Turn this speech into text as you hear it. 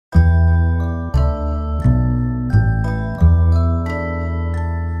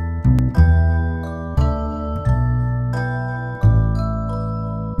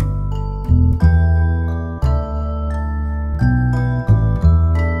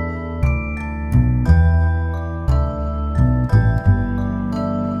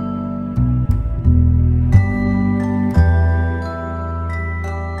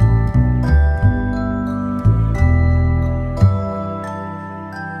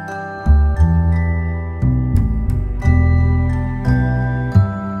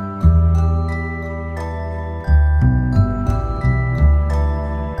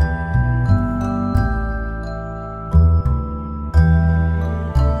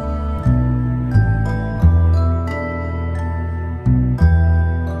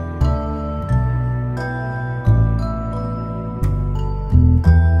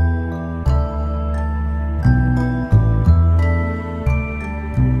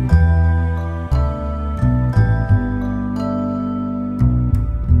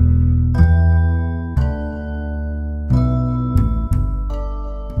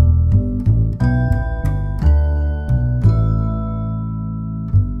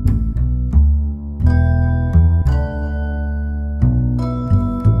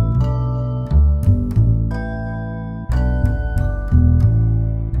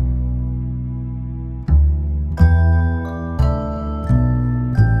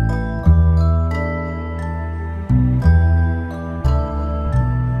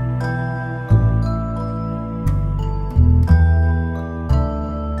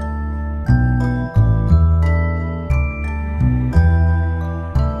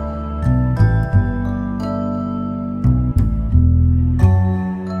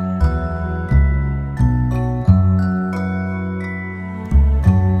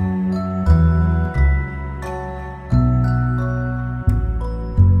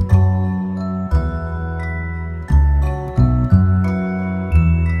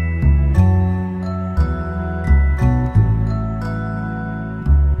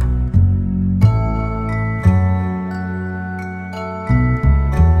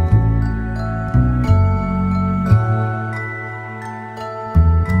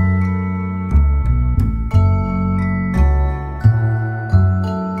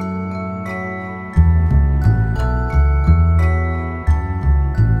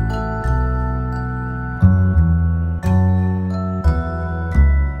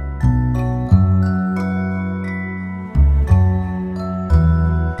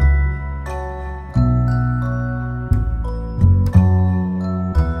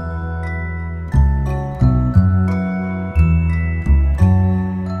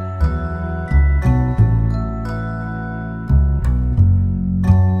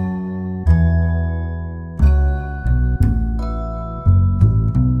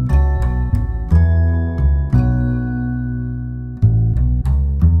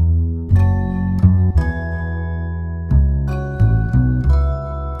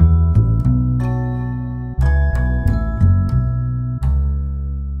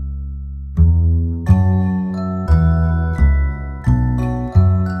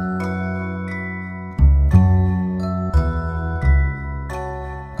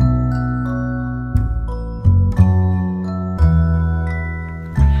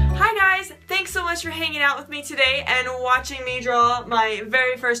much for hanging out with me today and watching me draw my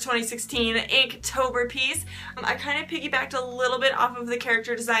very first 2016 Inktober piece. I kind of piggybacked a little bit off of the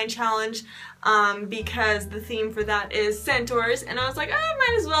character design challenge because the theme for that is centaurs, and I was like, oh, I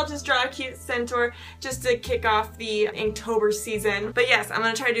might as well just draw a cute centaur just to kick off the Inktober season. But yes, I'm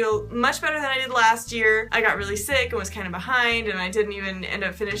going to try to do much better than I did last year. I got really sick and was kind of behind, and I didn't even end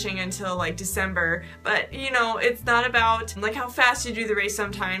up finishing until like December. But you know, it's not about like how fast you do the race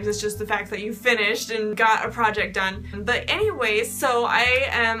sometimes, it's just the fact that you finished and got a project done. But anyways, so I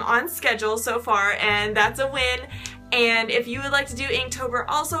am on schedule so far, and that's a win. And if you would like to do Inktober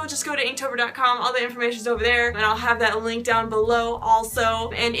also, just go to inktober.com. All the information is over there, and I'll have that link down below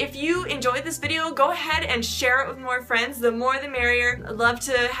also. And if you enjoyed this video, go ahead and share it with more friends. The more the merrier. I'd love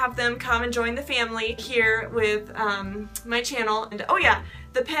to have them come and join the family here with my channel. And oh yeah,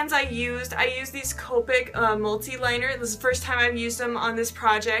 the pens I used these Copic multi-liner. This is the first time I've used them on this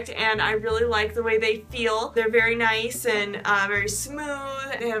project, and I really like the way they feel. They're very nice and very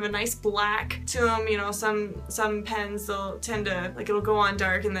smooth. They have a nice black to them. You know, some pens, they'll tend to, like, it'll go on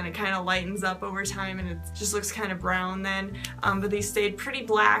dark and then it kind of lightens up over time and it just looks kind of brown then. But these stayed pretty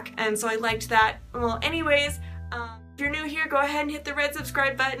black, and so I liked that. Well, anyways, if you're new here, go ahead and hit the red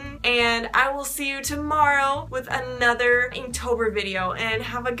subscribe button, and I will see you tomorrow with another Inktober video, and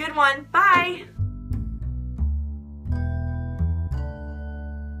have a good one. Bye!